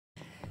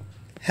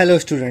Hello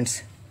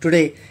students,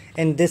 today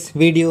in this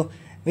video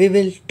we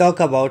will talk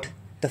about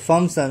the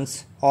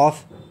functions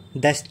of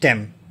the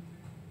stem.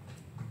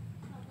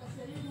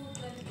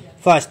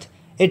 First,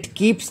 it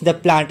keeps the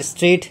plant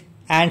straight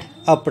and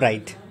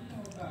upright.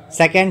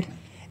 Second,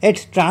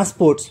 it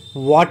transports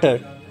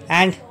water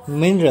and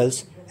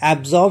minerals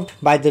absorbed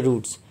by the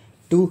roots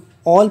to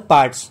all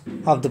parts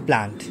of the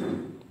plant.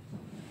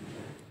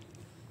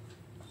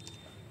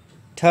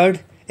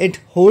 Third, it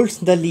holds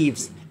the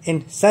leaves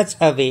in such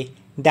a way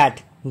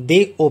that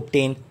they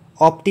obtain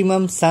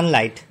optimum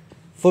sunlight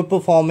for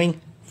performing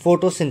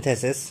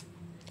photosynthesis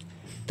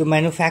to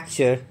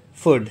manufacture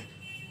food.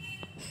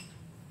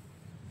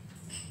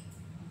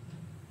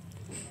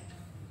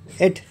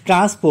 It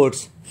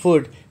transports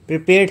food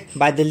prepared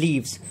by the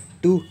leaves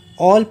to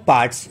all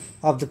parts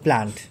of the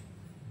plant.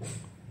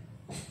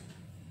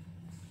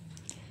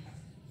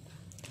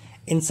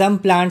 In some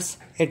plants,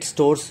 it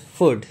stores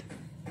food.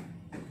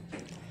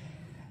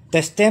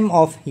 The stem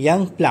of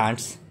young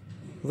plants,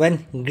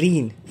 when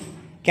green,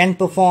 can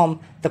perform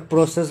the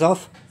process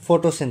of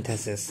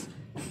photosynthesis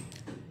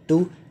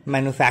to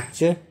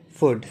manufacture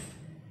food.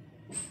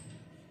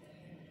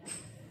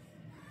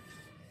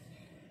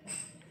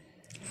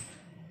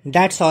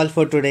 That's all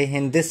for today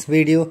in this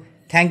video.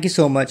 Thank you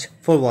so much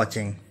for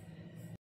watching.